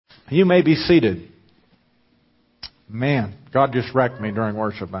You may be seated. Man, God just wrecked me during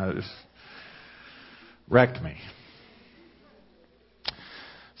worship. It just wrecked me.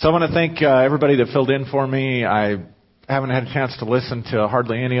 So I want to thank everybody that filled in for me. I haven't had a chance to listen to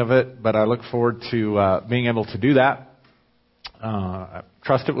hardly any of it, but I look forward to being able to do that. I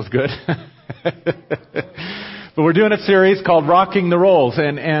trust it was good. But we're doing a series called Rocking the Rolls.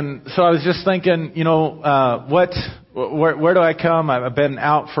 And so I was just thinking, where do I come? I've been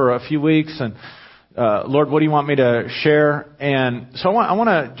out for a few weeks, and Lord, what do you want me to share? And so I want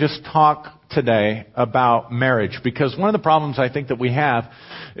to just talk today about marriage, because one of the problems I think that we have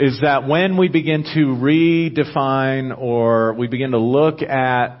is that when we begin to redefine or we begin to look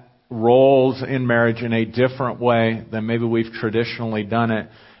at roles in marriage in a different way than maybe we've traditionally done it,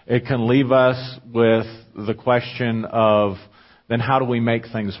 it can leave us with the question of, then how do we make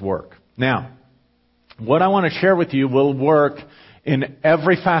things work? Now, what I want to share with you will work in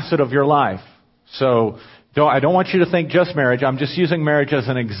every facet of your life. So I don't want you to think just marriage. I'm just using marriage as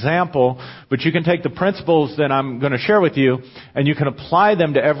an example, but you can take the principles that I'm going to share with you and you can apply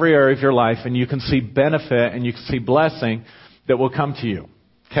them to every area of your life, and you can see benefit and you can see blessing that will come to you.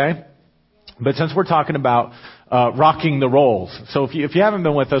 Okay? But since we're talking about rocking the rolls, so if you haven't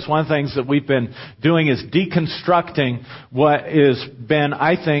been with us, one of the things that we've been doing is deconstructing what has been,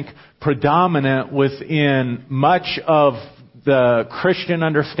 I think, predominant within much of the Christian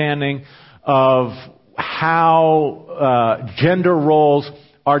understanding of how gender roles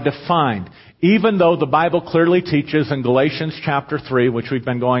are defined. Even though the Bible clearly teaches in Galatians chapter 3, which we've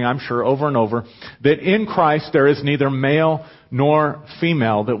been going, I'm sure, over and over, that in Christ there is neither male nor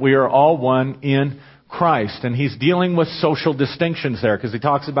female, that we are all one in Christ. And he's dealing with social distinctions there, because he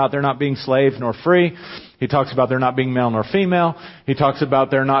talks about there not being slave nor free. He talks about there not being male nor female. He talks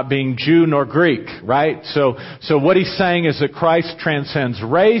about there not being Jew nor Greek, right? So what he's saying is that Christ transcends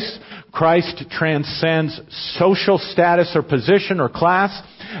race, Christ transcends social status or position or class,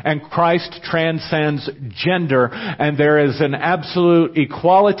 and Christ transcends gender. And there is an absolute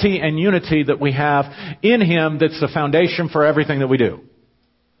equality and unity that we have in Him that's the foundation for everything that we do.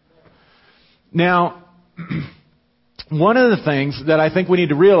 Now, one of the things that I think we need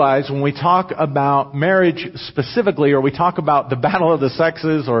to realize when we talk about marriage specifically, or we talk about the battle of the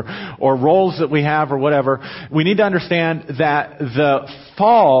sexes or roles that we have or whatever, we need to understand that the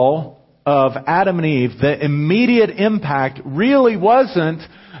fall of Adam and Eve, the immediate impact really wasn't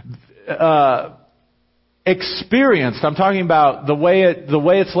experienced. I'm talking about the way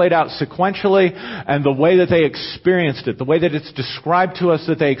it's laid out sequentially and the way that they experienced it, the way that it's described to us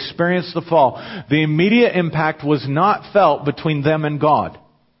that they experienced the fall. The immediate impact was not felt between them and God.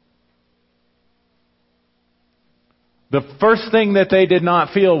 The first thing that they did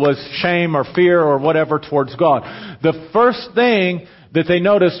not feel was shame or fear or whatever towards God. The first thing that they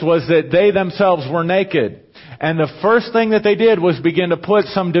noticed was that they themselves were naked. And the first thing that they did was begin to put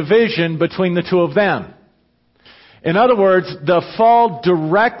some division between the two of them. In other words, the fall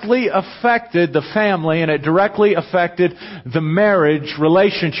directly affected the family, and it directly affected the marriage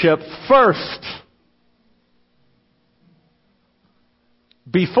relationship first.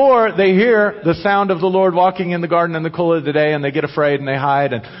 Before they hear the sound of the Lord walking in the garden in the cool of the day, and they get afraid and they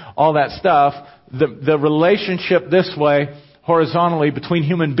hide and all that stuff, the relationship this way, horizontally between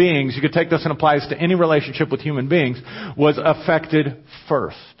human beings, you could take this and apply this to any relationship with human beings, was affected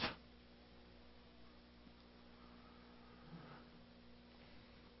first.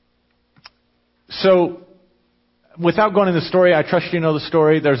 So, without going into the story, I trust you know the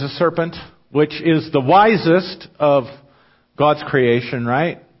story. There's a serpent, which is the wisest of God's creation,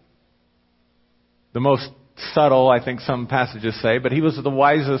 right? The most subtle, I think some passages say, but he was the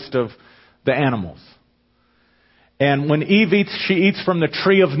wisest of the animals. And when Eve eats, she eats from the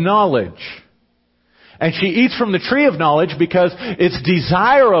tree of knowledge. And she eats from the tree of knowledge because it's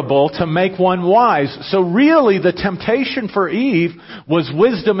desirable to make one wise. So really the temptation for Eve was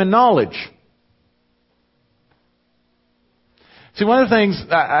wisdom and knowledge. See, one of the things,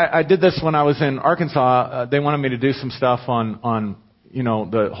 I did this when I was in Arkansas. They wanted me to do some stuff on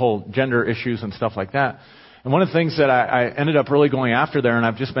the whole gender issues and stuff like that. And one of the things that I ended up really going after there, and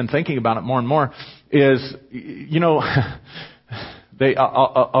I've just been thinking about it more and more, is,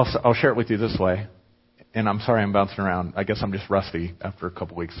 I'll share it with you this way. And I'm sorry I'm bouncing around. I guess I'm just rusty after a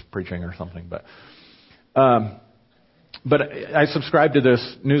couple weeks preaching or something. But I subscribe to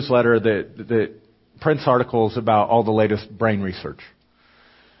this newsletter that prints articles about all the latest brain research.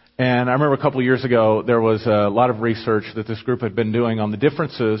 And I remember a couple of years ago, there was a lot of research that this group had been doing on the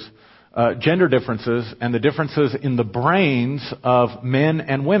differences, gender differences, and the differences in the brains of men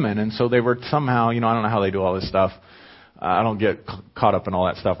and women. And so they were somehow, I don't know how they do all this stuff. I don't get caught up in all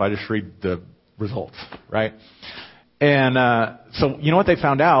that stuff. I just read the results, right? And so you know what they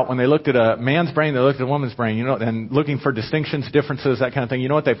found out when they looked at a man's brain, they looked at a woman's brain, and looking for distinctions, differences, that kind of thing. You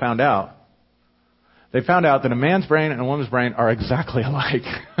know what they found out? They found out that a man's brain and a woman's brain are exactly alike.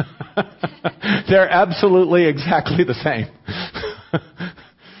 They're absolutely exactly the same.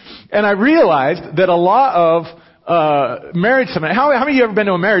 And I realized that a lot of marriage seminars. How many of you ever been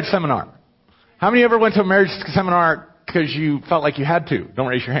to a marriage seminar? How many of you ever went to a marriage seminar because you felt like you had to? Don't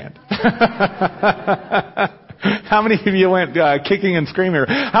raise your hand. How many of you went kicking and screaming?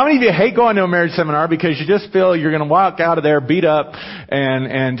 How many of you hate going to a marriage seminar because you just feel you're going to walk out of there beat up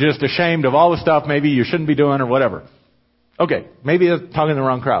and just ashamed of all the stuff maybe you shouldn't be doing or whatever? Okay, maybe I'm talking to the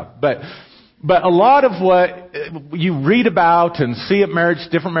wrong crowd. But a lot of what you read about and see at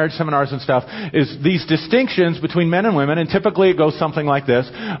different marriage seminars and stuff is these distinctions between men and women, and typically it goes something like this.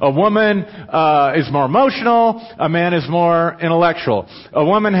 A woman is more emotional, a man is more intellectual. A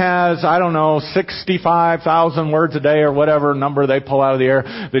woman has, 65,000 words a day or whatever number they pull out of the air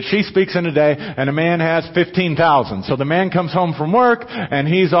that she speaks in a day, and a man has 15,000. So the man comes home from work and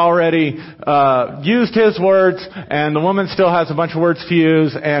he's already used his words, and the woman still has a bunch of words to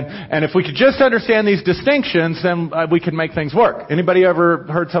use, and if we could just understand these distinctions, then we can make things work. Anybody ever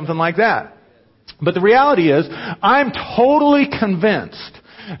heard something like that? But the reality is, I'm totally convinced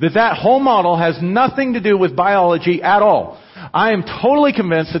that whole model has nothing to do with biology at all. I am totally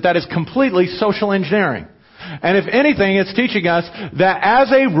convinced that is completely social engineering. And if anything, it's teaching us that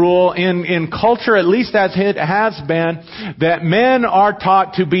as a rule in culture, at least as it has been, that men are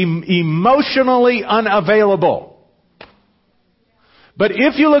taught to be emotionally unavailable. But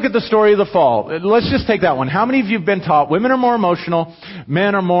if you look at the story of the fall, let's just take that one. How many of you have been taught women are more emotional,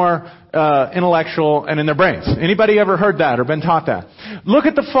 men are more intellectual and in their brains? Anybody ever heard that or been taught that? Look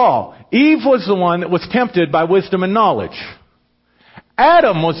at the fall. Eve was the one that was tempted by wisdom and knowledge.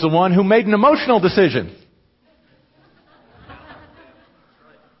 Adam was the one who made an emotional decision.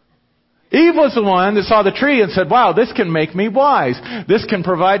 Eve was the one that saw the tree and said, wow, this can make me wise. This can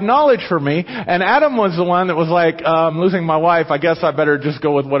provide knowledge for me. And Adam was the one that was like, I'm losing my wife. I guess I better just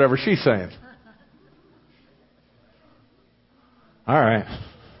go with whatever she's saying. All right.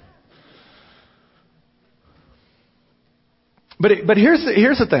 But here's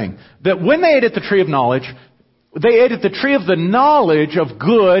the thing. That when they ate at the tree of knowledge, they ate at the tree of the knowledge of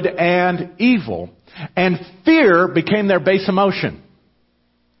good and evil. And fear became their base emotion.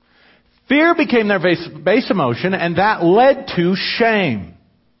 Fear became their base emotion, and that led to shame,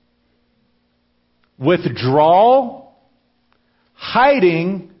 withdrawal,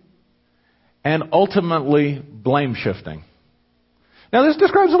 hiding, and ultimately blame shifting. Now this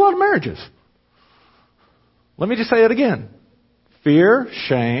describes a lot of marriages. Let me just say it again. Fear,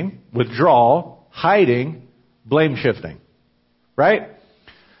 shame, withdrawal, hiding, blame shifting. Right?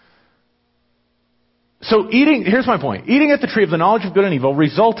 So here's my point. Eating at the tree of the knowledge of good and evil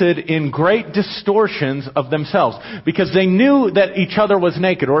resulted in great distortions of themselves because they knew that each other was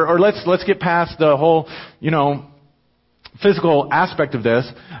naked. Or let's get past the whole, physical aspect of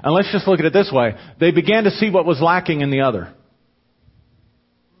this, and let's just look at it this way. They began to see what was lacking in the other.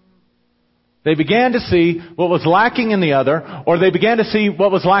 They began to see what was lacking in the other, or they began to see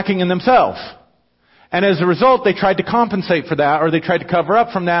what was lacking in themselves. And as a result, they tried to compensate for that, or they tried to cover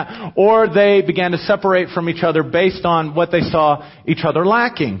up from that, or they began to separate from each other based on what they saw each other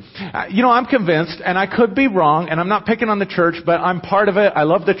lacking. I'm convinced, and I could be wrong, and I'm not picking on the church, but I'm part of it. I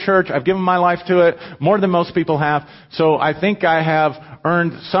love the church. I've given my life to it more than most people have. So I think I have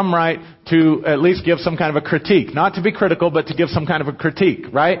earned some right to at least give some kind of a critique. Not to be critical, but to give some kind of a critique,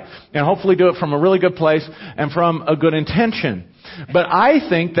 right? And hopefully do it from a really good place and from a good intention. But I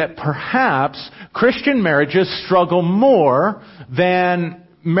think that perhaps Christian marriages struggle more than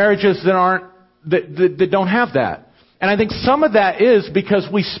marriages that don't have that. And I think some of that is because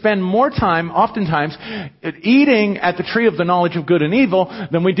we spend more time, oftentimes, eating at the tree of the knowledge of good and evil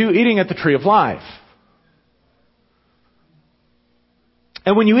than we do eating at the tree of life.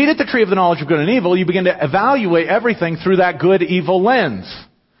 And when you eat at the tree of the knowledge of good and evil, you begin to evaluate everything through that good-evil lens.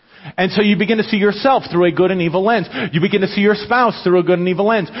 And so you begin to see yourself through a good and evil lens. You begin to see your spouse through a good and evil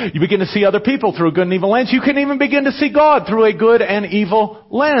lens. You begin to see other people through a good and evil lens. You can even begin to see God through a good and evil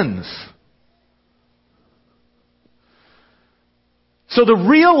lens. So the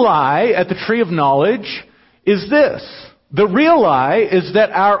real lie at the tree of knowledge is this. The real lie is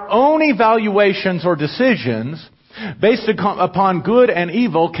that our own evaluations or decisions based upon good and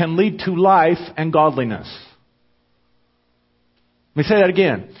evil can lead to life and godliness. Let me say that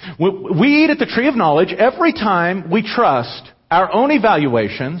again. We eat at the tree of knowledge every time we trust our own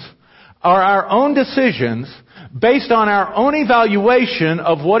evaluations or our own decisions based on our own evaluation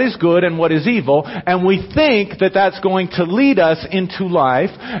of what is good and what is evil, and we think that that's going to lead us into life,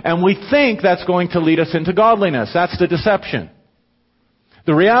 and we think that's going to lead us into godliness. That's the deception.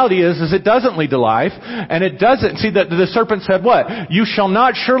 The reality is it doesn't lead to life, and it doesn't. See, the serpent said what? You shall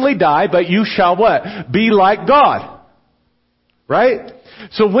not surely die, but you shall what? Be like God. Right?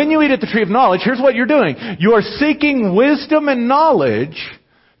 So when you eat at the tree of knowledge, here's what you're doing. You are seeking wisdom and knowledge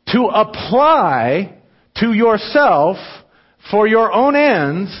to apply to yourself for your own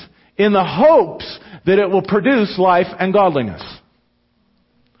ends in the hopes that it will produce life and godliness.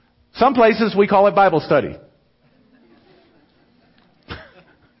 Some places we call it Bible study.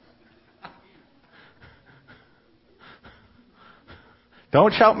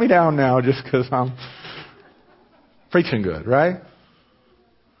 Don't shout me down now just because I'm preaching good, right?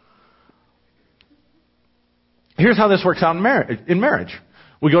 Here's how this works out in marriage.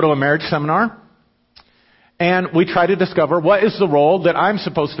 We go to a marriage seminar, and we try to discover what is the role that I'm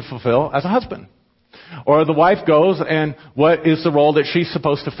supposed to fulfill as a husband. Or the wife goes, and what is the role that she's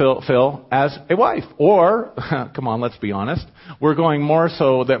supposed to fulfill as a wife? Or, come on, let's be honest, we're going more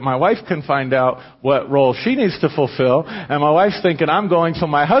so that my wife can find out what role she needs to fulfill, and my wife's thinking I'm going so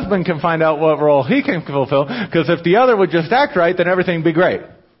my husband can find out what role he can fulfill, because if the other would just act right, then everything would be great.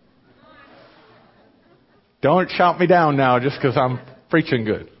 Don't shout me down now just because I'm preaching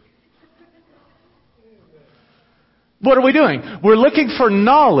good. What are we doing? We're looking for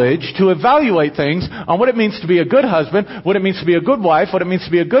knowledge to evaluate things on what it means to be a good husband, what it means to be a good wife, what it means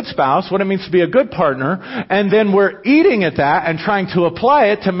to be a good spouse, what it means to be a good partner, and then we're eating at that and trying to apply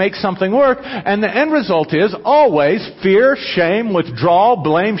it to make something work, and the end result is always fear, shame, withdrawal,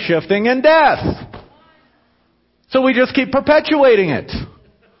 blame shifting, and death. So we just keep perpetuating it.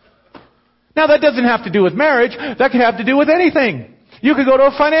 Now that doesn't have to do with marriage, that could have to do with anything. You could go to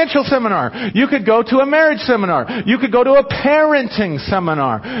a financial seminar. You could go to a marriage seminar. You could go to a parenting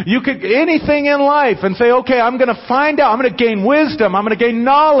seminar. You could, anything in life, and say, okay, I'm going to find out, I'm going to gain wisdom, I'm going to gain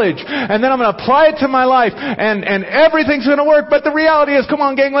knowledge, and then I'm going to apply it to my life, and everything's going to work. But the reality is, come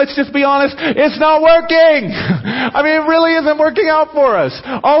on gang, let's just be honest, it's not working. I mean, it really isn't working out for us.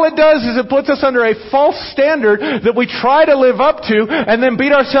 All it does is it puts us under a false standard that we try to live up to, and then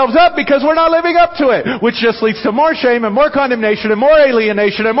beat ourselves up because we're not living up to it, which just leads to more shame and more condemnation and more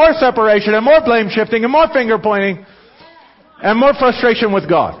alienation and more separation and more blame shifting and more finger pointing and more frustration with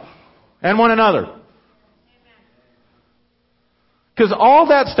God and one another. Because all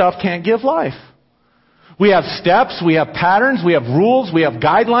that stuff can't give life. We have steps, we have patterns, we have rules, we have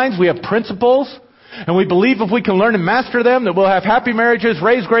guidelines, we have principles, and we believe if we can learn and master them that we'll have happy marriages,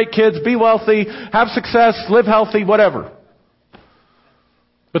 raise great kids, be wealthy, have success, live healthy, whatever.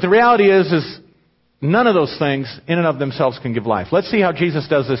 But the reality is none of those things in and of themselves can give life. Let's see how Jesus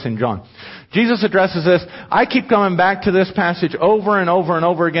does this in John. Jesus addresses this. I keep coming back to this passage over and over and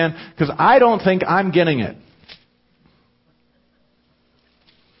over again because I don't think I'm getting it.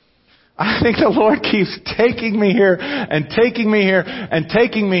 I think the Lord keeps taking me here and taking me here and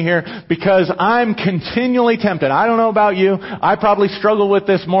taking me here because I'm continually tempted. I don't know about you. I probably struggle with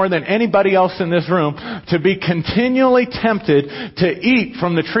this more than anybody else in this room, to be continually tempted to eat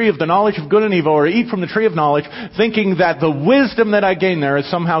from the tree of the knowledge of good and evil, or eat from the tree of knowledge, thinking that the wisdom that I gain there is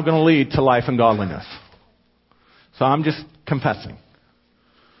somehow going to lead to life and godliness. So I'm just confessing.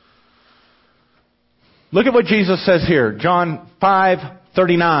 Look at what Jesus says here. John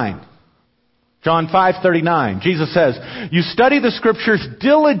 5:39. John 5:39. Jesus says, you study the scriptures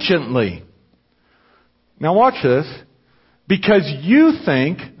diligently. Now watch this. Because you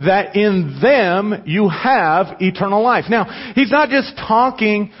think that in them you have eternal life. Now, he's not just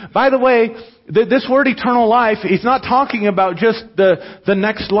talking, by the way, this word eternal life, he's not talking about just the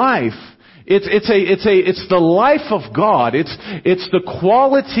next life. It's the life of God. It's the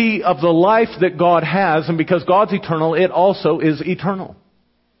quality of the life that God has, and because God's eternal, it also is eternal.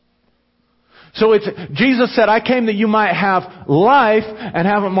 So Jesus said, I came that you might have life and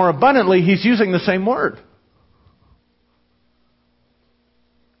have it more abundantly. He's using the same word.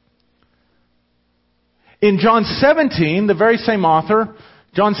 In John 17, the very same author,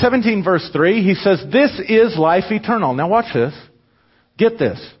 John 17 verse 3, he says, this is life eternal. Now watch this. Get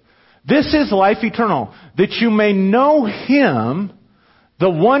this. This is life eternal, that you may know Him, the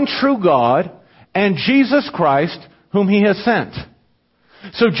one true God, and Jesus Christ, whom He has sent.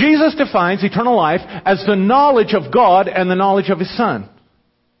 So Jesus defines eternal life as the knowledge of God and the knowledge of His Son.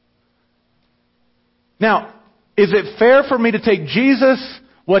 Now, is it fair for me to take Jesus,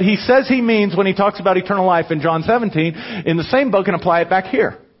 what He says He means when He talks about eternal life in John 17, in the same book and apply it back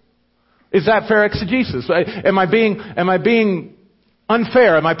here? Is that fair exegesis? Am I being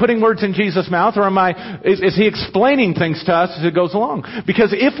unfair? Am I putting words in Jesus' mouth, or is He explaining things to us as it goes along?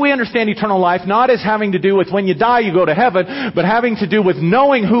 Because if we understand eternal life not as having to do with when you die you go to heaven, but having to do with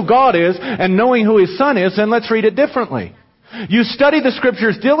knowing who God is and knowing who His Son is, then let's read it differently. You study the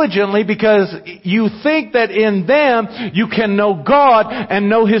Scriptures diligently because you think that in them you can know God and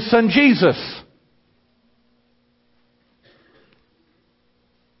know His Son Jesus.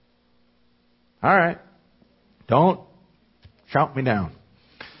 All right. Don't shout me down.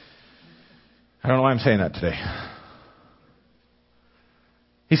 I don't know why I'm saying that today.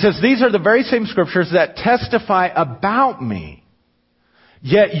 He says, these are the very same Scriptures that testify about me,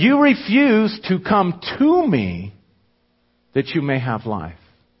 yet you refuse to come to me that you may have life.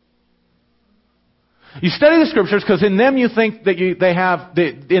 You study the Scriptures because in them you think that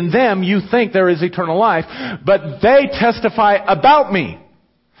in them you think there is eternal life, but they testify about me.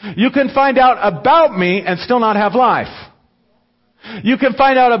 You can find out about me and still not have life. You can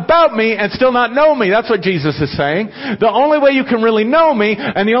find out about me and still not know me. That's what Jesus is saying. The only way you can really know me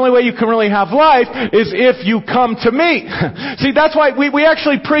and the only way you can really have life is if you come to me. See, that's why we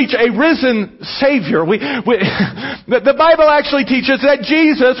actually preach a risen Savior. The Bible actually teaches that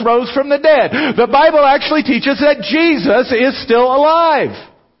Jesus rose from the dead. The Bible actually teaches that Jesus is still alive.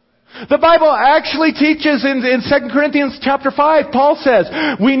 The Bible actually teaches in 2 Corinthians chapter 5, Paul says,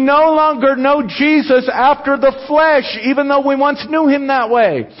 we no longer know Jesus after the flesh, even though we once knew Him that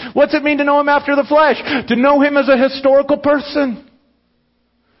way. What's it mean to know Him after the flesh? To know Him as a historical person.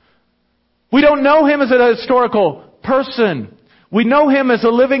 We don't know Him as a historical person. We know Him as a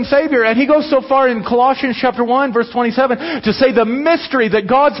living Savior. And he goes so far in Colossians chapter 1 verse 27 to say the mystery that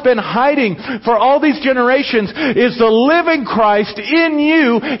God's been hiding for all these generations is the living Christ in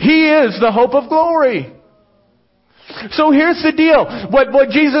you. He is the hope of glory. So here's the deal. What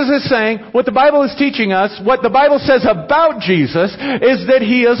Jesus is saying, what the Bible is teaching us, what the Bible says about Jesus is that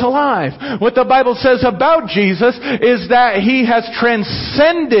He is alive. What the Bible says about Jesus is that He has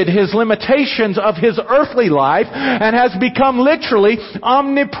transcended His limitations of His earthly life and has become literally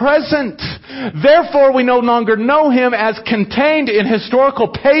omnipresent. Therefore, we no longer know Him as contained in historical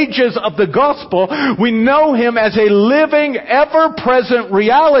pages of the gospel. We know Him as a living, ever-present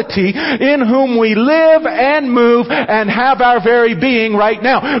reality in whom we live and move and have our very being right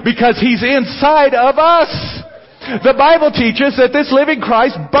now, because He's inside of us. The Bible teaches that this living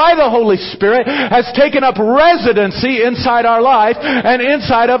Christ, by the Holy Spirit, has taken up residency inside our life and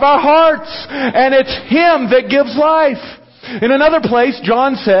inside of our hearts. And it's Him that gives life. In another place,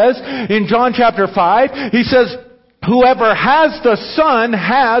 John says, in John chapter 5, he says, whoever has the Son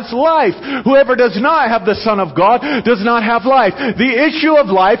has life. Whoever does not have the Son of God does not have life. The issue of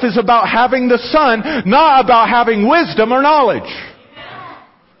life is about having the Son, not about having wisdom or knowledge.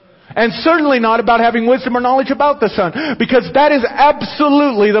 And certainly not about having wisdom or knowledge about the Son, because that is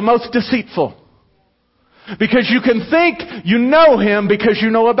absolutely the most deceitful. Because you can think you know Him because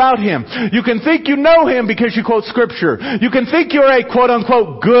you know about Him. You can think you know Him because you quote Scripture. You can think you're a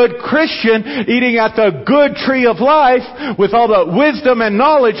quote-unquote good Christian eating at the good tree of life with all the wisdom and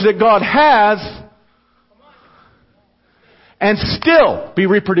knowledge that God has and still be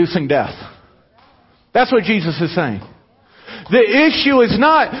reproducing death. That's what Jesus is saying. The issue is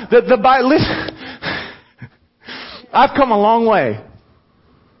not that the Bible... Listen, I've come a long way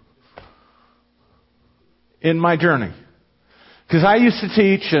in my journey. Because I used to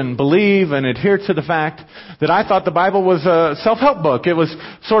teach and believe and adhere to the fact that I thought the Bible was a self-help book. It was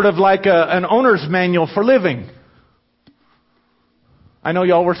sort of like an owner's manual for living. I know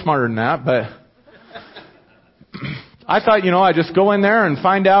y'all were smarter than that, but I thought, I just go in there and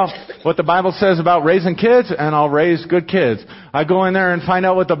find out what the Bible says about raising kids, and I'll raise good kids. I go in there and find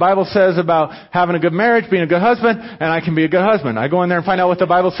out what the Bible says about having a good marriage, being a good husband, and I can be a good husband. I go in there and find out what the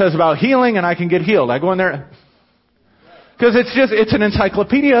Bible says about healing, and I can get healed. I go in there because it's an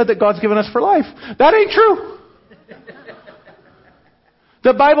encyclopedia that God's given us for life. That ain't true.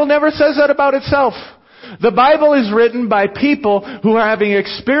 The Bible never says that about itself. The Bible is written by people who are having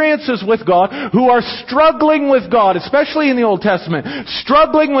experiences with God, who are struggling with God, especially in the Old Testament,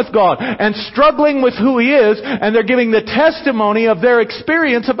 struggling with God and struggling with who He is, and they're giving the testimony of their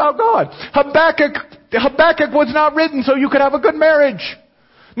experience about God. Habakkuk was not written so you could have a good marriage.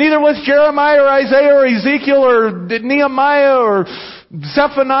 Neither was Jeremiah or Isaiah or Ezekiel or Nehemiah or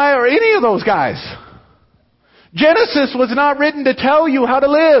Zephaniah or any of those guys. Genesis was not written to tell you how to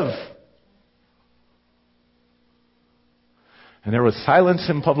live. And there was silence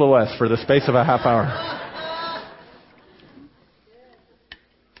in Pueblo West for the space of a half hour.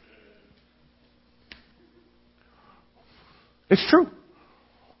 It's true.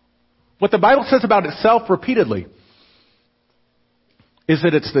 What the Bible says about itself repeatedly is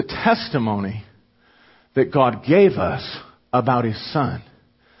that it's the testimony that God gave us about His Son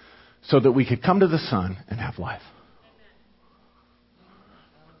so that we could come to the Son and have life.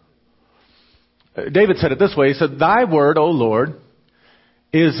 David said it this way. He said, Thy word, O Lord,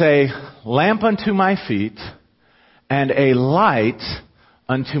 is a lamp unto my feet and a light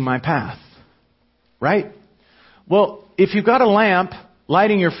unto my path. Right? Well, if you've got a lamp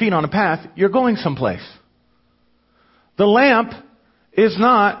lighting your feet on a path, you're going someplace. The lamp is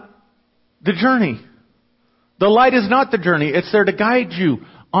not the journey. The light is not the journey. It's there to guide you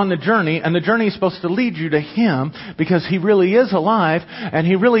on the journey, and the journey is supposed to lead you to Him because He really is alive, and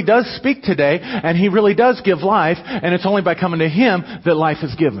He really does speak today, and He really does give life, and it's only by coming to Him that life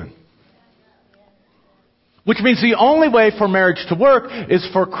is given. Which means the only way for marriage to work is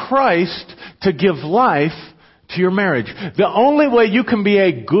for Christ to give life to your marriage. The only way you can be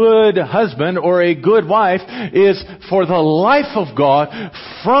a good husband or a good wife is for the life of God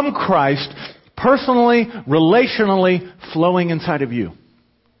from Christ, personally, relationally flowing inside of you.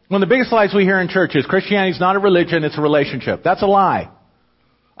 One of the biggest lies we hear in church is Christianity is not a religion, it's a relationship. That's a lie.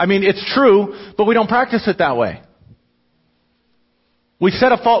 I mean, it's true, but we don't practice it that way. We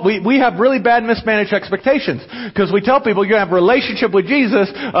have really bad mismanaged expectations because we tell people you have a relationship with Jesus,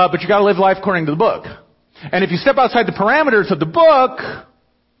 but you got to live life according to the book. And if you step outside the parameters of the book,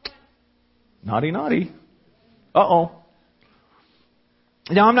 naughty, naughty. Uh-oh.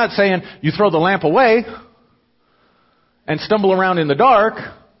 Now, I'm not saying you throw the lamp away and stumble around in the dark.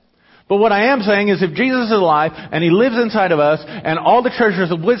 But what I am saying is if Jesus is alive and He lives inside of us and all the treasures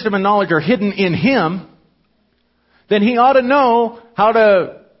of wisdom and knowledge are hidden in Him, then He ought to know how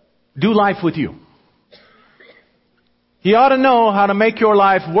to do life with you. He ought to know how to make your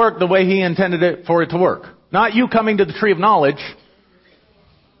life work the way He intended it for it to work. Not you coming to the tree of knowledge,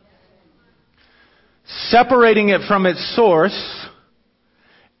 separating it from its source,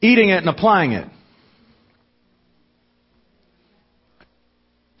 eating it and applying it.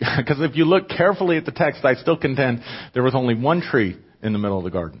 Because if you look carefully at the text, I still contend there was only one tree in the middle of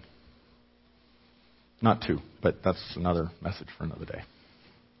the garden. Not two, but that's another message for another day.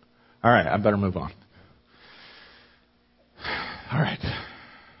 All right, I better move on. All right.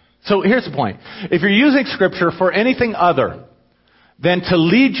 So here's the point. If you're using Scripture for anything other than to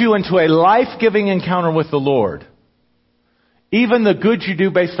lead you into a life-giving encounter with the Lord, even the good you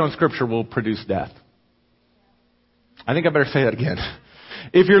do based on Scripture will produce death. I think I better say that again.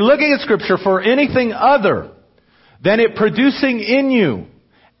 If you're looking at Scripture for anything other than it producing in you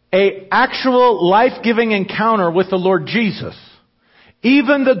an actual life-giving encounter with the Lord Jesus,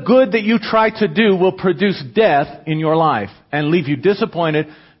 even the good that you try to do will produce death in your life and leave you disappointed,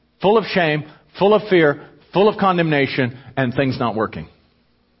 full of shame, full of fear, full of condemnation, and things not working.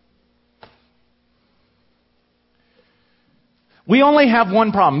 We only have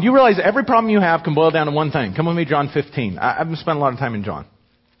one problem. You realize every problem you have can boil down to one thing. Come with me, John 15. I've spent a lot of time in John.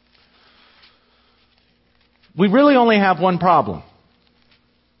 We really only have one problem.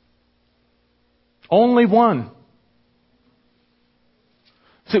 Only one.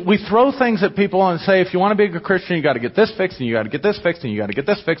 See, we throw things at people and say, if you want to be a good Christian, you got to get this fixed, and you got to get this fixed, and you got to get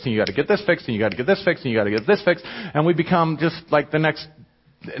this fixed, and you got to get this fixed, and you got to get this fixed, and you got to get this fixed, and we become just like the next.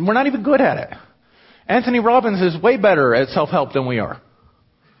 And we're not even good at it. Anthony Robbins is way better at self-help than we are.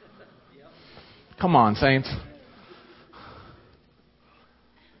 Come on, saints.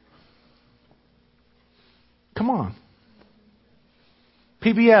 Come on.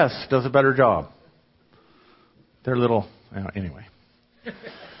 PBS does a better job. They're little, anyway.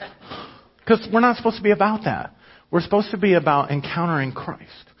 Because we're not supposed to be about that. We're supposed to be about encountering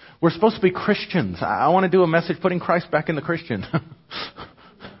Christ. We're supposed to be Christians. I want to do a message putting Christ back in the Christian.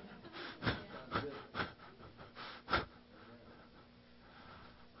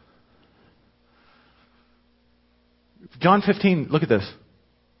 John 15, look at this.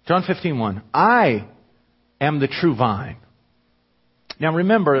 John 15:1. I am the true vine. Now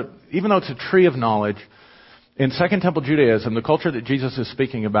remember, even though it's a tree of knowledge, in Second Temple Judaism, the culture that Jesus is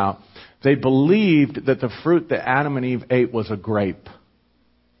speaking about, they believed that the fruit that Adam and Eve ate was a grape.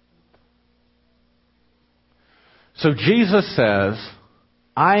 So Jesus says,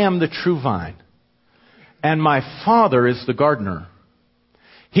 I am the true vine, and my Father is the gardener.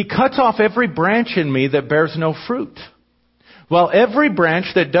 He cuts off every branch in me that bears no fruit, while every branch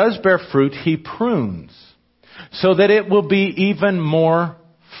that does bear fruit, He prunes, so that it will be even more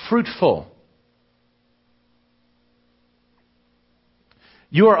fruitful.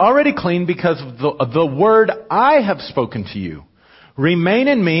 You are already clean because of the word I have spoken to you. Remain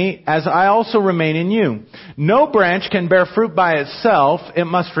in me as I also remain in you. No branch can bear fruit by itself. It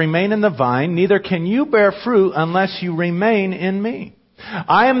must remain in the vine. Neither can you bear fruit unless you remain in me.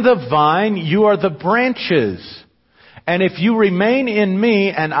 I am the vine, you are the branches. And if you remain in me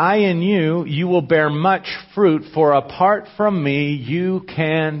and I in you, you will bear much fruit, for apart from me, you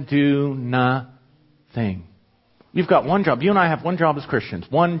can do nothing. You've got one job. You and I have one job as Christians.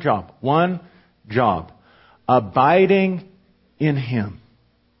 One job. One job. Abiding in Him.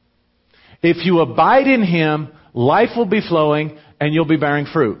 If you abide in Him, life will be flowing and you'll be bearing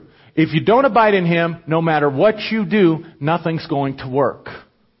fruit. If you don't abide in Him, no matter what you do, nothing's going to work.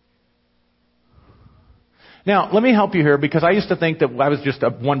 Now, let me help you here, because I used to think that I was just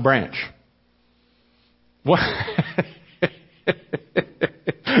one branch.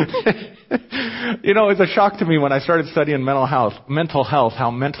 You know, it's a shock to me when I started studying mental health, how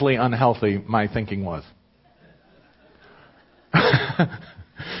mentally unhealthy my thinking was.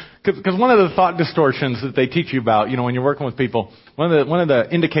 Because one of the thought distortions that they teach you about, you know, when you're working with people, one of the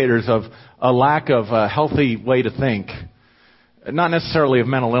indicators of a lack of a healthy way to think, not necessarily of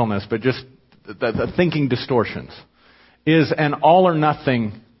mental illness, but just the thinking distortions, is an all or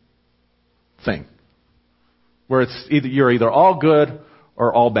nothing thing, where you're either all good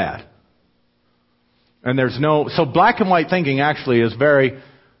or all bad. And so black and white thinking actually is a very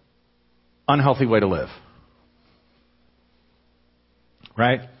unhealthy way to live.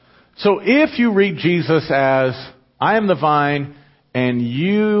 Right? So if you read Jesus as, I am the vine and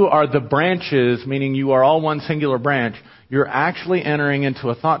you are the branches, meaning you are all one singular branch, you're actually entering into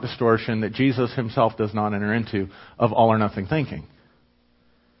a thought distortion that Jesus Himself does not enter into, of all or nothing thinking.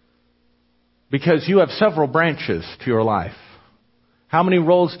 Because you have several branches to your life. How many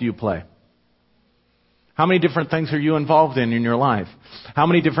roles do you play? How many different things are you involved in your life? How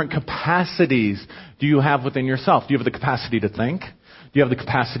many different capacities do you have within yourself? Do you have the capacity to think? Do you have the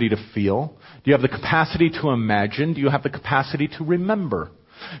capacity to feel? Do you have the capacity to imagine? Do you have the capacity to remember?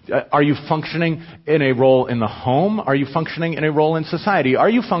 Are you functioning in a role in the home? Are you functioning in a role in society? Are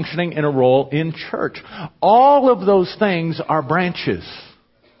you functioning in a role in church? All of those things are branches.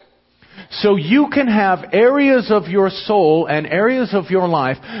 So you can have areas of your soul and areas of your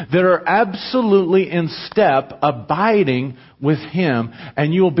life that are absolutely in step, abiding with Him,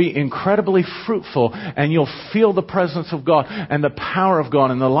 and you'll be incredibly fruitful, and you'll feel the presence of God and the power of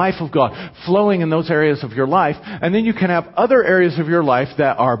God and the life of God flowing in those areas of your life. And then you can have other areas of your life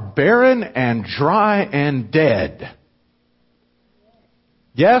that are barren and dry and dead.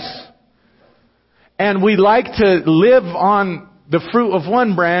 Yes? And we like to live on the fruit of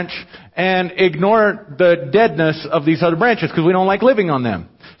one branch and ignore the deadness of these other branches because we don't like living on them.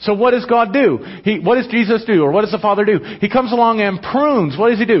 So what does God do? What does Jesus do? Or what does the Father do? He comes along and prunes. What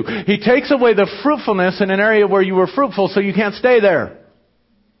does He do? He takes away the fruitfulness in an area where you were fruitful so you can't stay there.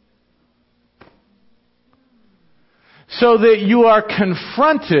 So that you are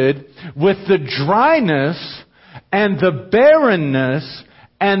confronted with the dryness and the barrenness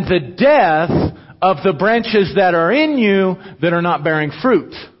and the death of the branches that are in you that are not bearing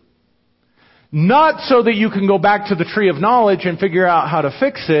fruit. Not so that you can go back to the tree of knowledge and figure out how to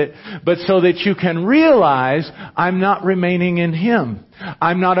fix it, but so that you can realize, I'm not remaining in Him.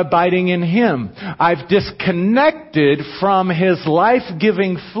 I'm not abiding in Him. I've disconnected from His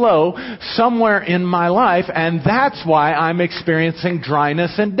life-giving flow somewhere in my life, and that's why I'm experiencing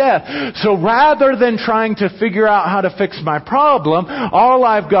dryness and death. So rather than trying to figure out how to fix my problem, all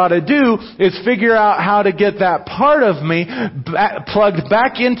I've got to do is figure out how to get that part of me plugged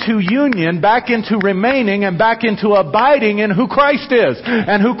back into union, back into remaining, and back into abiding in who Christ is,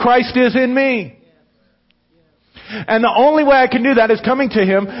 and who Christ is in me. And the only way I can do that is coming to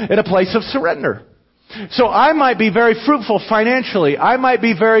Him in a place of surrender. So I might be very fruitful financially. I might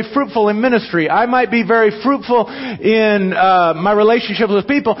be very fruitful in ministry. I might be very fruitful in my relationships with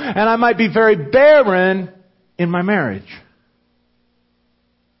people. And I might be very barren in my marriage.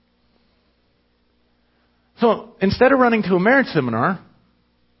 So instead of running to a marriage seminar,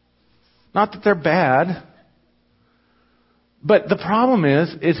 not that they're bad, but the problem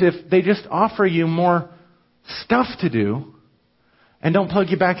is if they just offer you more stuff to do and don't plug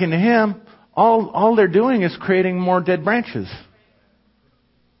you back into Him, all they're doing is creating more dead branches.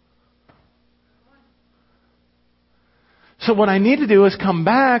 So what I need to do is come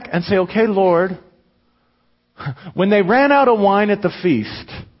back and say, okay, Lord, when they ran out of wine at the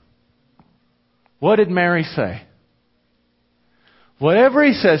feast, what did Mary say? Whatever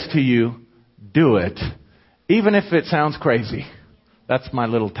He says to you, do it, even if it sounds crazy. That's my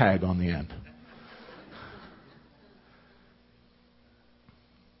little tag on the end.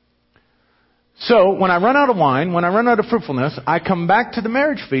 So, when I run out of wine, when I run out of fruitfulness, I come back to the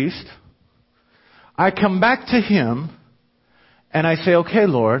marriage feast. I come back to Him, and I say, okay,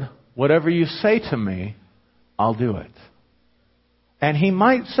 Lord, whatever you say to me, I'll do it. And he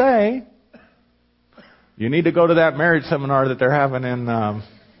might say, you need to go to that marriage seminar that they're having in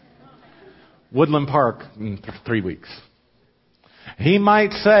Woodland Park in 3 weeks. He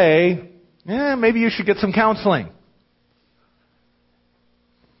might say, maybe you should get some counseling.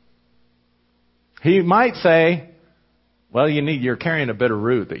 He might say, well, you're carrying a bitter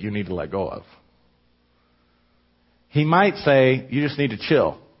root that you need to let go of. He might say, you just need to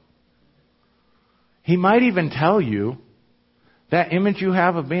chill. He might even tell you, that image you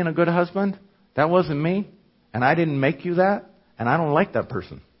have of being a good husband, that wasn't me, and I didn't make you that, and I don't like that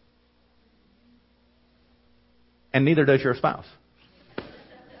person. And neither does your spouse.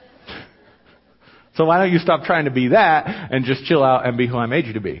 So why don't you stop trying to be that and just chill out and be who I made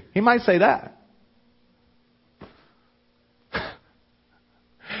you to be? He might say that.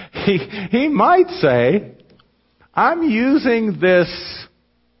 He might say, I'm using this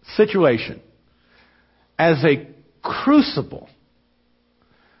situation as a crucible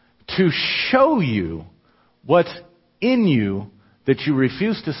to show you what's in you that you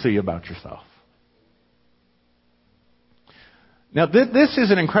refuse to see about yourself. Now, this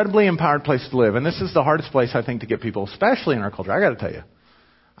is an incredibly empowered place to live, and this is the hardest place, I think, to get people, especially in our culture. I got to tell you,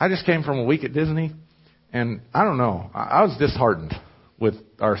 I just came from a week at Disney, and I don't know, I was disheartened with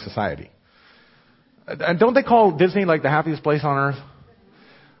our society. Don't they call Disney like the happiest place on earth?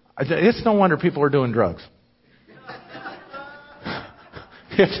 It's no wonder people are doing drugs.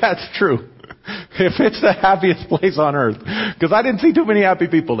 If that's true. If it's the happiest place on earth. Because I didn't see too many happy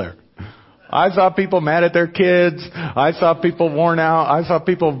people there. I saw people mad at their kids. I saw people worn out. I saw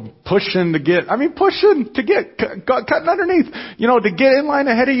people pushing to get cutting underneath, to get in line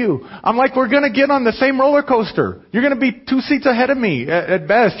ahead of you. I'm like, we're going to get on the same roller coaster. You're going to be 2 seats ahead of me at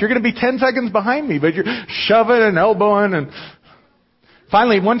best. You're going to be 10 seconds behind me, but you're shoving and elbowing. And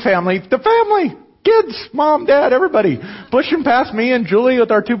finally, kids, mom, dad, everybody pushing past me and Julie with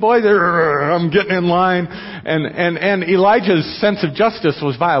our 2 boys. I'm getting in line, and Elijah's sense of justice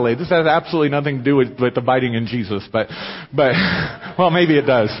was violated. This has absolutely nothing to do with abiding in Jesus, but well, maybe it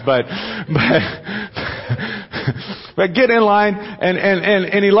does, but get in line,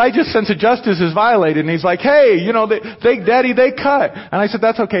 and Elijah's sense of justice is violated, and he's like, hey, Daddy, they cut, and I said,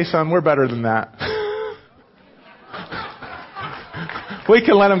 that's okay, son, we're better than that. We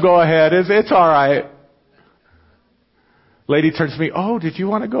can let him go ahead. It's all right. Lady turns to me, oh, did you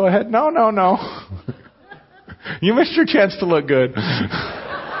want to go ahead? No. You missed your chance to look good.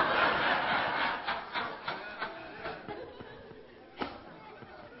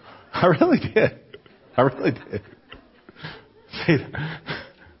 I really did. See,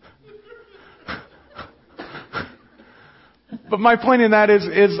 but my point in that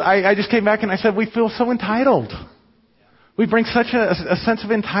is I just came back and I said, we feel so entitled. We bring such a sense of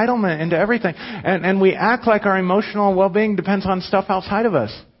entitlement into everything. And we act like our emotional well-being depends on stuff outside of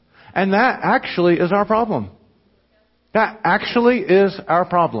us. And that actually is our problem.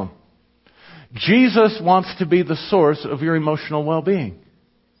 Jesus wants to be the source of your emotional well-being.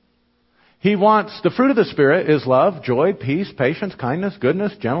 He wants, the fruit of the Spirit is love, joy, peace, patience, kindness,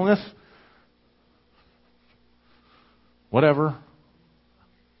 goodness, gentleness, whatever.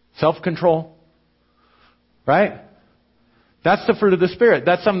 Self-control. Right? That's the fruit of the Spirit.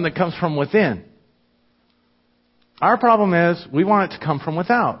 That's something that comes from within. Our problem is we want it to come from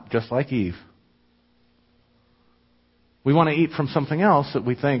without, just like Eve. We want to eat from something else that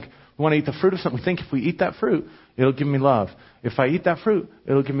we want to eat the fruit of something. We think if we eat that fruit, it'll give me love. If I eat that fruit,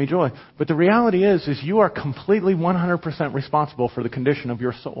 it'll give me joy. But the reality is you are completely 100% responsible for the condition of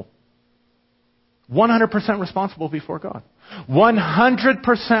your soul. 100% responsible before God.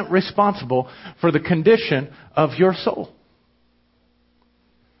 100% responsible for the condition of your soul.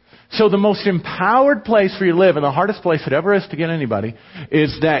 So the most empowered place for you to live, and the hardest place it ever is to get anybody,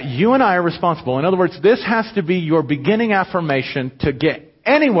 is that you and I are responsible. In other words, this has to be your beginning affirmation to get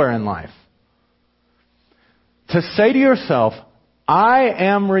anywhere in life. To say to yourself, I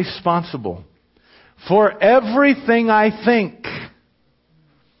am responsible for everything I think,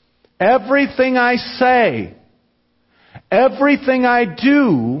 everything I say, everything I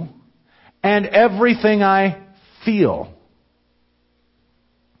do, and everything I feel.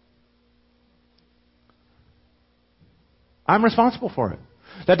 I'm responsible for it.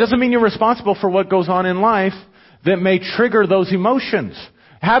 That doesn't mean you're responsible for what goes on in life that may trigger those emotions.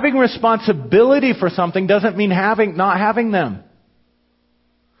 Having responsibility for something doesn't mean not having them.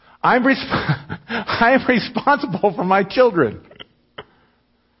 I am responsible for my children.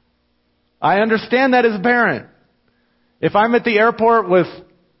 I understand that as a parent. If I'm at the airport with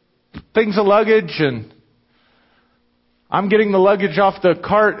things of luggage and I'm getting the luggage off the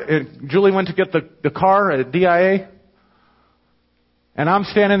cart, and Julie went to get the car at DIA, And I'm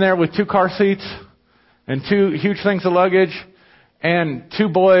standing there with 2 car seats and 2 huge things of luggage and 2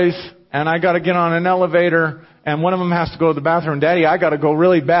 boys, and I got to get on an elevator, and one of them has to go to the bathroom. Daddy, I got to go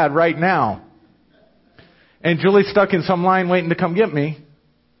really bad right now. And Julie's stuck in some line waiting to come get me.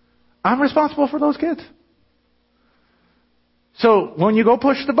 I'm responsible for those kids. So when you go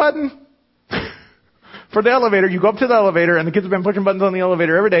push the button for the elevator, you go up to the elevator, and the kids have been pushing buttons on the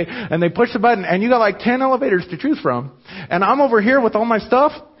elevator every day, and they push the button, and you got like 10 elevators to choose from. And I'm over here with all my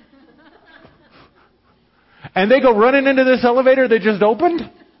stuff. And they go running into this elevator that just opened.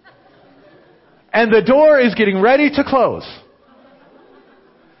 And the door is getting ready to close.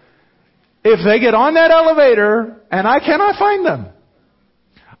 If they get on that elevator and I cannot find them,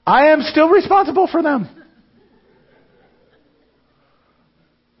 I am still responsible for them.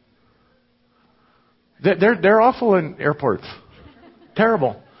 They're awful in airports.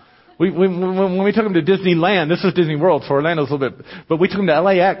 Terrible. When we took them to Disneyland, this is Disney World, so Orlando's a little bit, but we took them to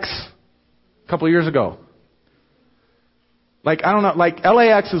LAX a couple of years ago. Like, I don't know, like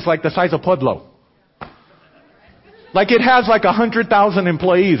LAX is like the size of Pueblo. Like it has like 100,000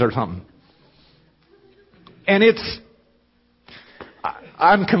 employees or something. And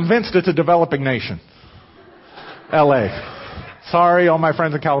I'm convinced it's a developing nation. LA. Sorry, all my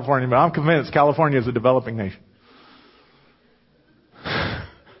friends in California, but I'm convinced California is a developing nation.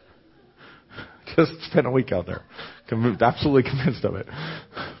 Just spent a week out there. Absolutely convinced of it.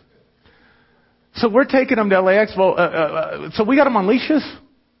 So we're taking them to LAX. Well, so we got them on leashes.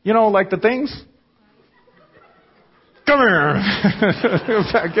 You know, like the things. Come here.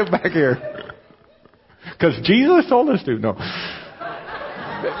 Get back here. Because Jesus told us to. No.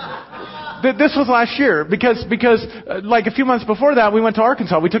 This was last year because like a few months before that, we went to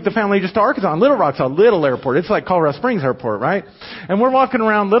Arkansas. We took the family just to Arkansas. And Little Rock's a little airport. It's like Colorado Springs Airport, right? And we're walking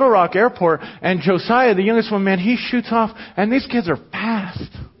around Little Rock Airport, and Josiah, the youngest one, man, he shoots off, and these kids are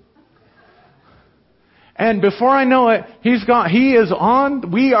fast. And before I know it, he's gone.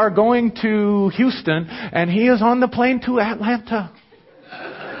 We are going to Houston, and he is on the plane to Atlanta.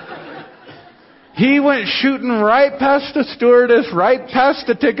 He went shooting right past the stewardess, right past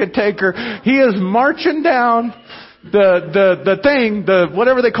the ticket taker. He is marching down the thing,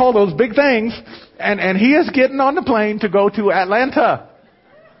 whatever they call those big things, and he is getting on the plane to go to Atlanta.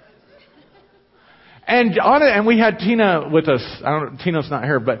 And we had Tina with us. Tina's not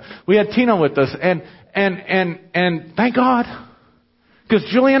here, but we had Tina with us, and thank God, because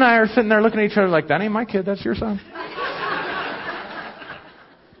Julie and I are sitting there looking at each other like, that ain't my kid, that's your son.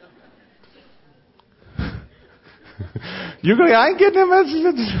 You go, I ain't getting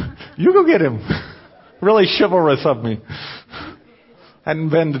him. You go get him. Really chivalrous of me.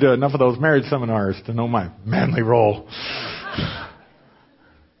 Hadn't been to enough of those marriage seminars to know my manly role.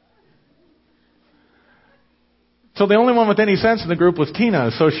 So the only one with any sense in the group was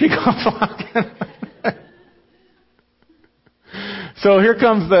Tina, so she comes walking. So here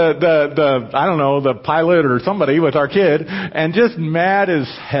comes the I don't know, the pilot or somebody with our kid, and just mad as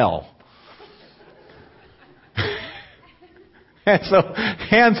hell. And so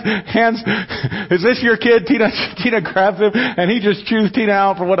hands, is this your kid? Tina grabs him, and he just chews Tina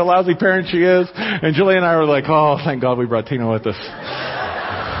out for what a lousy parent she is. And Julie and I were like, oh, thank God we brought Tina with us.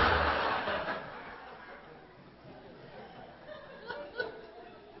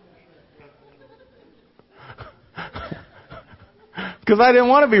 Because I didn't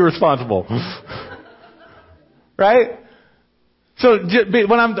want to be responsible. Right? So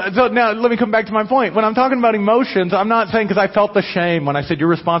now let me come back to my point. When I'm talking about emotions, I'm not saying because I felt the shame when I said you're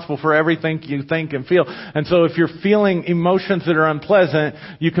responsible for everything you think and feel. And so if you're feeling emotions that are unpleasant,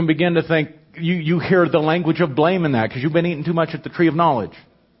 you can begin to think, you hear the language of blame in that because you've been eating too much at the tree of knowledge.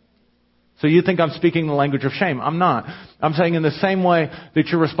 So you think I'm speaking the language of shame. I'm not. I'm saying in the same way that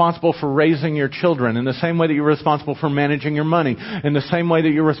you're responsible for raising your children, in the same way that you're responsible for managing your money, in the same way that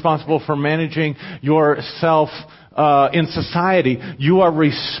you're responsible for managing yourself in society, you are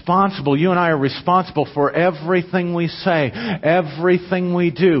responsible. You and I are responsible for everything we say, everything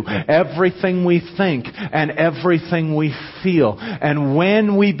we do, everything we think, and everything we feel. And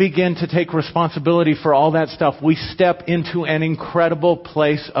when we begin to take responsibility for all that stuff, we step into an incredible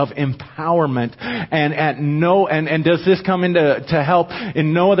place of empowerment. And does this come to help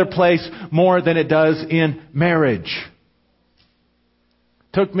in no other place more than it does in marriage?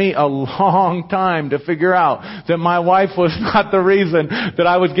 Took me a long time to figure out that my wife was not the reason that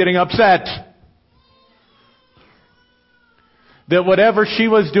I was getting upset. That whatever she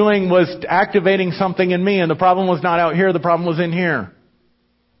was doing was activating something in me, and the problem was not out here, the problem was in here.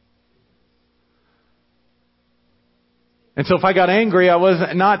 And so if I got angry, I was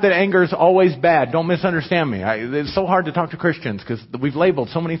not that anger is always bad. Don't misunderstand me. It's so hard to talk to Christians because we've labeled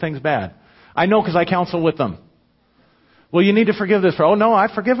so many things bad. I know because I counsel with them. Well, you need to forgive this. Oh, no,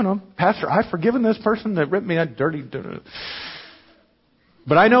 I've forgiven them. Pastor, I've forgiven this person that ripped me that dirty.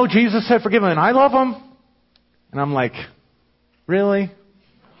 But I know Jesus said forgive them, and I love them. And I'm like, really?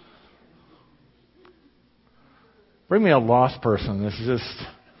 Bring me a lost person. This is just...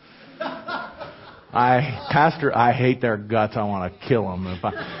 Pastor, I hate their guts. I want to kill them.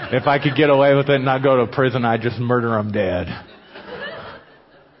 If I could get away with it and not go to prison, I'd just murder them dead.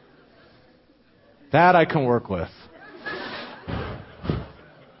 That I can work with.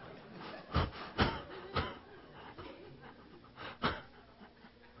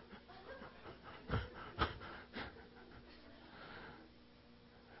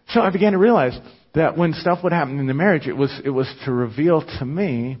 So I began to realize that when stuff would happen in the marriage, it was to reveal to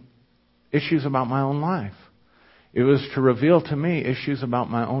me issues about my own life. It was to reveal to me issues about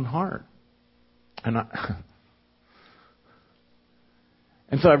my own heart. And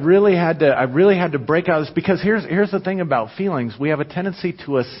so I really had to break out of this, because here's the thing about feelings. We have a tendency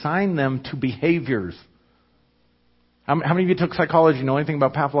to assign them to behaviors. How many of you took psychology, know anything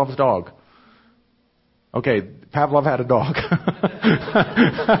about Pavlov's dog? Okay, Pavlov had a dog.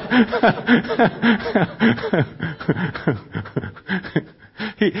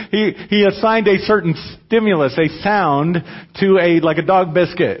 He assigned a certain stimulus, a sound, to a dog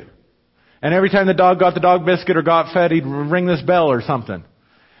biscuit. And every time the dog got the dog biscuit or got fed, he'd ring this bell or something.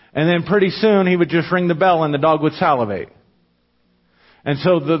 And then pretty soon he would just ring the bell and the dog would salivate. And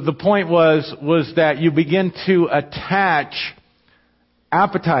so the point was that you begin to attach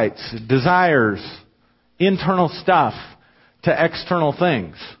appetites, desires, internal stuff to external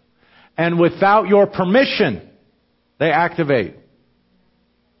things. And without your permission, they activate.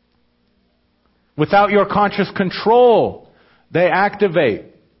 Without your conscious control, they activate.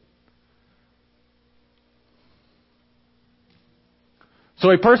 So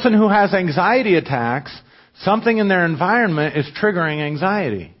a person who has anxiety attacks, something in their environment is triggering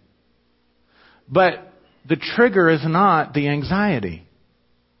anxiety. But the trigger is not the anxiety.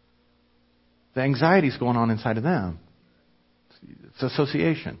 The anxiety is going on inside of them. It's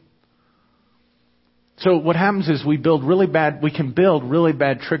association. So what happens is we can build really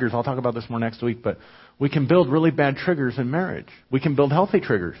bad triggers. I'll talk about this more next week, but we can build really bad triggers in marriage. We can build healthy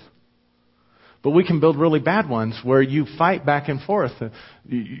triggers. But we can build really bad ones where you fight back and forth.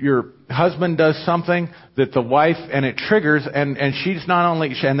 Your husband does something that the wife, and it triggers, and she's not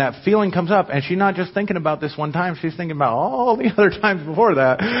only, and that feeling comes up, and she's not just thinking about this one time, she's thinking about all the other times before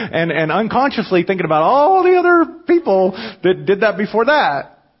that, and unconsciously thinking about all the other people that did that before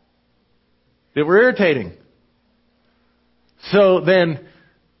that were irritating. So then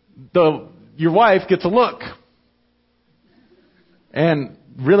your wife gets a look. And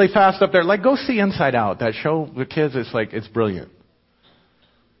really fast up there, go see Inside Out, that show with kids. It's brilliant.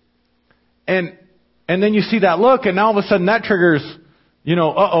 And then you see that look, and all of a sudden that triggers,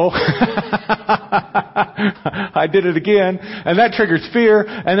 I did it again. And that triggers fear.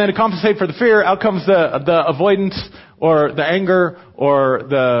 And then to compensate for the fear, out comes the avoidance or the anger or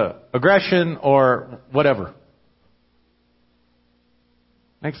the aggression or whatever.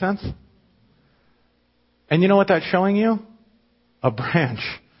 Make sense? And you know what that's showing you? A branch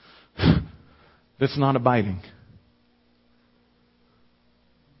that's not abiding.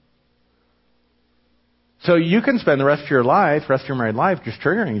 So you can spend the rest of your married life, just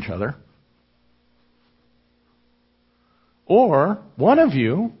triggering each other. Or one of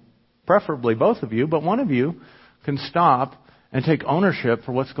you, preferably both of you, but one of you can stop and take ownership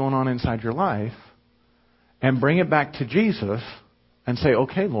for what's going on inside your life and bring it back to Jesus and say,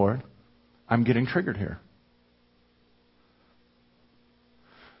 okay, Lord, I'm getting triggered here.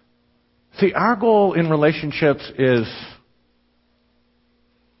 See, our goal in relationships is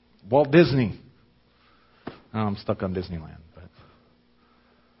Walt Disney. Oh, I'm stuck on Disneyland, but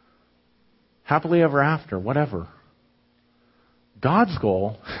happily ever after, whatever. God's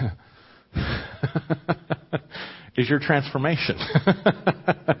goal is your transformation.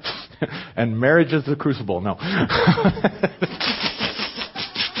 And marriage is the crucible. No.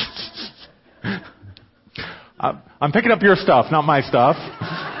 I'm picking up your stuff, not my stuff.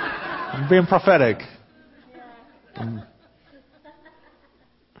 I'm being prophetic.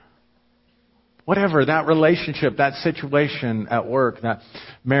 Whatever, that relationship, that situation at work, that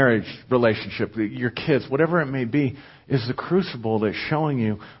marriage relationship, your kids, whatever it may be, is the crucible that's showing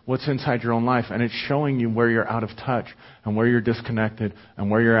you what's inside your own life. And it's showing you where you're out of touch and where you're disconnected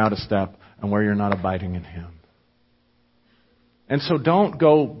and where you're out of step and where you're not abiding in Him. And so don't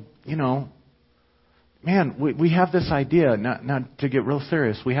go, man, we have this idea, not to get real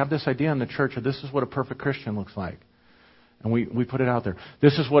serious, we have this idea in the church of this is what a perfect Christian looks like. And we put it out there.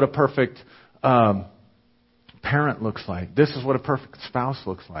 This is what a perfect parent looks like. This is what a perfect spouse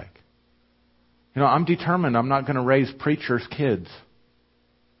looks like. You know, I'm determined I'm not going to raise preachers' kids.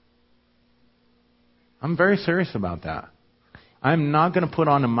 I'm very serious about that. I'm not going to put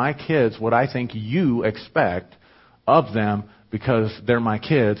onto my kids what I think you expect of them because they're my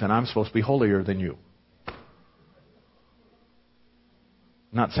kids and I'm supposed to be holier than you.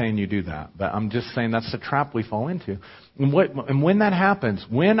 I'm not saying you do that, but I'm just saying that's the trap we fall into. And when that happens,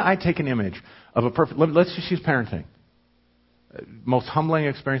 when I take an image of a perfect... Let's just use parenting. Most humbling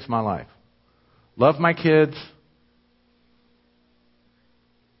experience of my life. Love my kids.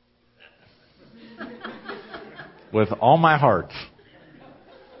 With all my heart.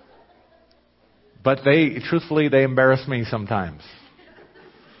 But truthfully, they embarrass me sometimes.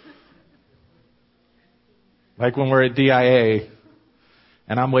 Like when we're at DIA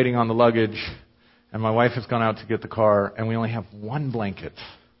and I'm waiting on the luggage and my wife has gone out to get the car and we only have one blanket.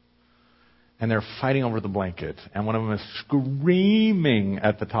 And they're fighting over the blanket. And one of them is screaming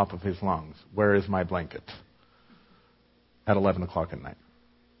at the top of his lungs, "Where is my blanket?" At 11 o'clock at night.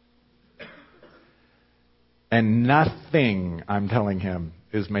 And nothing I'm telling him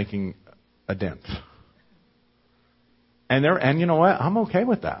is making a dent. And you know what? I'm okay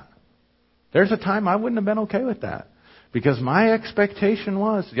with that. There's a time I wouldn't have been okay with that. Because my expectation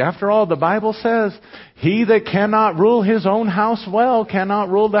was, after all, the Bible says, he that cannot rule his own house well cannot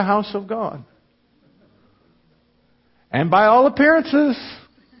rule the house of God. And by all appearances,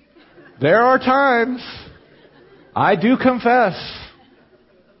 there are times, I do confess,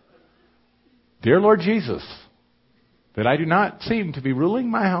 dear Lord Jesus, that I do not seem to be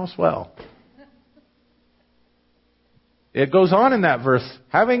ruling my house well. It goes on in that verse,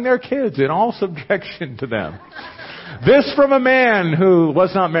 having their kids in all subjection to them. This from a man who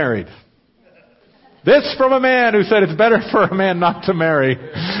was not married. This from a man who said it's better for a man not to marry.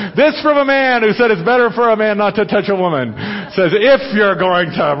 This from a man who said it's better for a man not to touch a woman. Says, if you're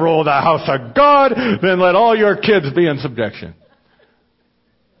going to rule the house of God, then let all your kids be in subjection.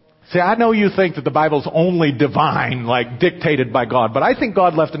 See, I know you think that the Bible's only divine, like dictated by God, but I think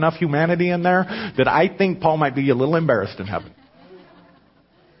God left enough humanity in there that I think Paul might be a little embarrassed in heaven.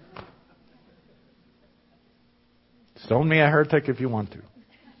 Stone me a heretic if you want to.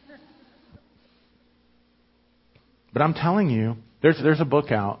 But I'm telling you, there's a book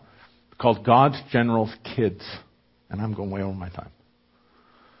out called God's General's Kids. And I'm going way over my time.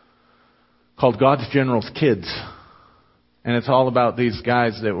 Called God's General's Kids. And it's all about these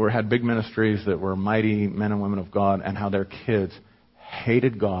guys that had big ministries, that were mighty men and women of God, and how their kids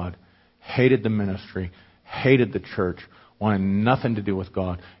hated God, hated the ministry, hated the church, wanted nothing to do with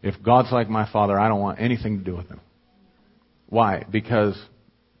God. If God's like my father, I don't want anything to do with him. Why? Because,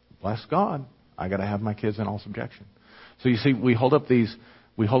 bless God, I got to have my kids in all subjection. So you see, we hold up these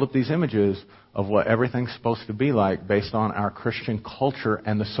images of what everything's supposed to be like based on our Christian culture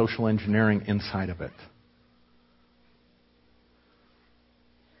and the social engineering inside of it.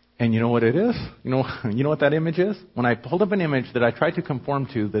 And you know what it is? You know what that image is? When I hold up an image that I try to conform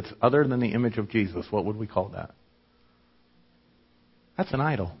to that's other than the image of Jesus, what would we call that? That's an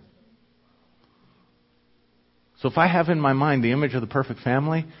idol. So if I have in my mind the image of the perfect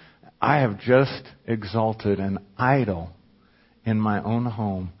family, I have just exalted an idol in my own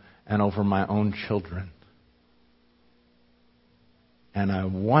home and over my own children. And I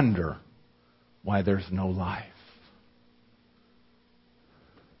wonder why there's no life.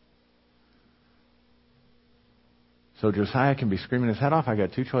 So Josiah can be screaming his head off. I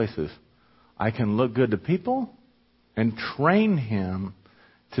got two choices. I can look good to people and train him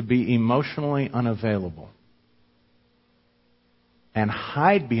to be emotionally unavailable and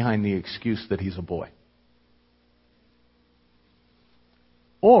hide behind the excuse that he's a boy.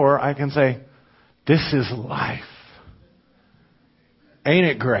 Or I can say, this is life. Ain't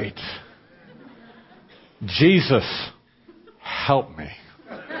it great? Jesus, help me.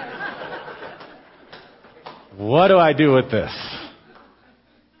 What do I do with this?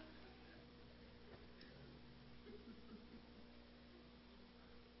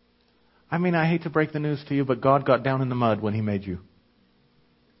 I mean, I hate to break the news to you, but God got down in the mud when He made you.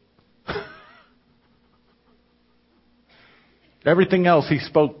 Everything else He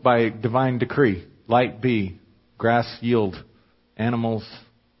spoke by divine decree. Light be, grass yield, animals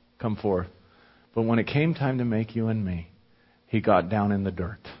come forth. But when it came time to make you and me, He got down in the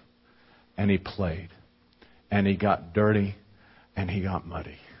dirt and He played. And He got dirty, and He got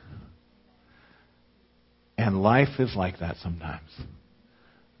muddy. And life is like that sometimes.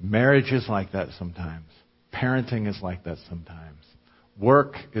 Marriage is like that sometimes. Parenting is like that sometimes.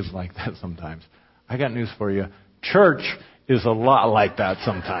 Work is like that sometimes. I got news for you. Church is a lot like that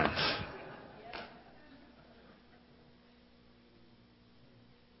sometimes.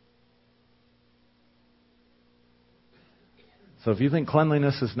 So if you think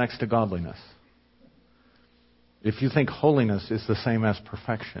cleanliness is next to godliness, if you think holiness is the same as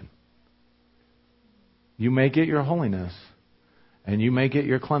perfection, you may get your holiness and you may get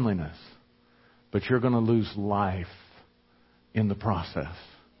your cleanliness, but you're going to lose life in the process.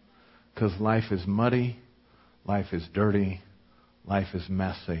 Because life is muddy, life is dirty, life is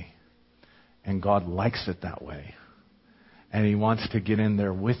messy. And God likes it that way. And He wants to get in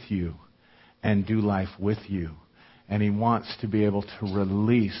there with you and do life with you. And He wants to be able to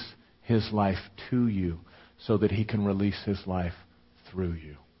release His life to you so that He can release His life through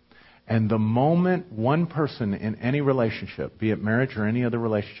you. And the moment one person in any relationship, be it marriage or any other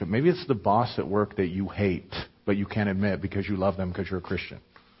relationship, maybe it's the boss at work that you hate, but you can't admit because you love them because you're a Christian.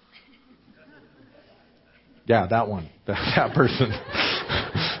 Yeah, that one. That person.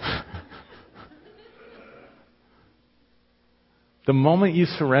 The moment you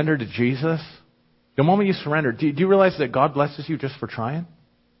surrender to Jesus, the moment you surrender, do you realize that God blesses you just for trying?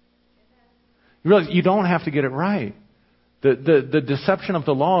 You realize you don't have to get it right. The deception of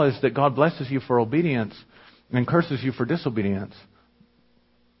the law is that God blesses you for obedience and curses you for disobedience.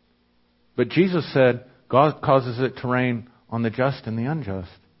 But Jesus said God causes it to rain on the just and the unjust.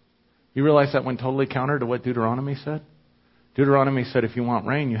 You realize that went totally counter to what Deuteronomy said? Deuteronomy said if you want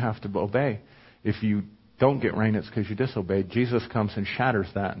rain, you have to obey. If you don't get rain, it's because you disobeyed. Jesus comes and shatters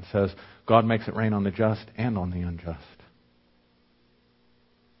that and says God makes it rain on the just and on the unjust.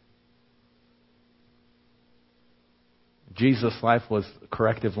 Jesus' life was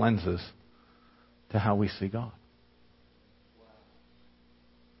corrective lenses to how we see God.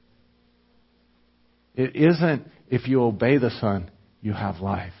 It isn't if you obey the Son, you have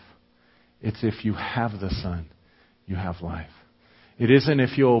life. It's if you have the Son, you have life. It isn't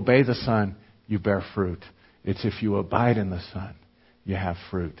if you obey the Son, you bear fruit. It's if you abide in the Son, you have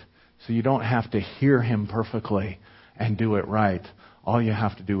fruit. So you don't have to hear Him perfectly and do it right. All you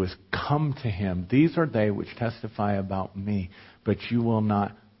have to do is come to Him. These are they which testify about me, but you will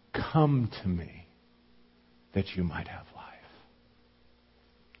not come to me that you might have life.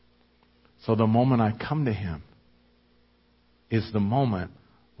 So the moment I come to Him is the moment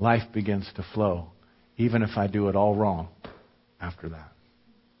life begins to flow, even if I do it all wrong after that.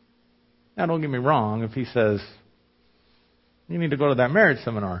 Now, don't get me wrong. If He says, you need to go to that marriage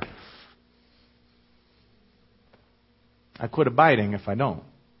seminar, I quit abiding if I don't.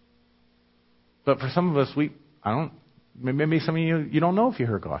 But for some of us, maybe some of you don't know if you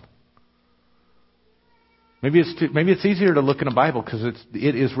heard God. Maybe it's easier to look in a Bible because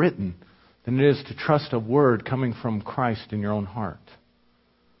it is written than it is to trust a word coming from Christ in your own heart.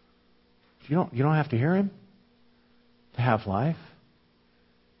 You don't have to hear Him to have life.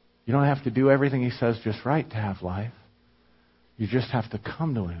 You don't have to do everything He says just right to have life. You just have to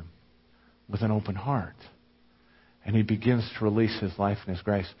come to Him with an open heart. And He begins to release His life and His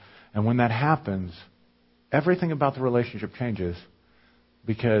grace. And when that happens, everything about the relationship changes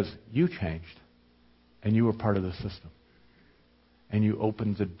because you changed and you were part of the system. And you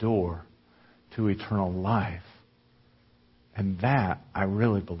opened the door to eternal life. And that, I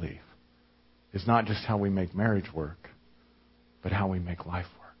really believe, is not just how we make marriage work, but how we make life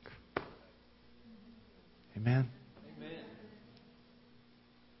work. Amen?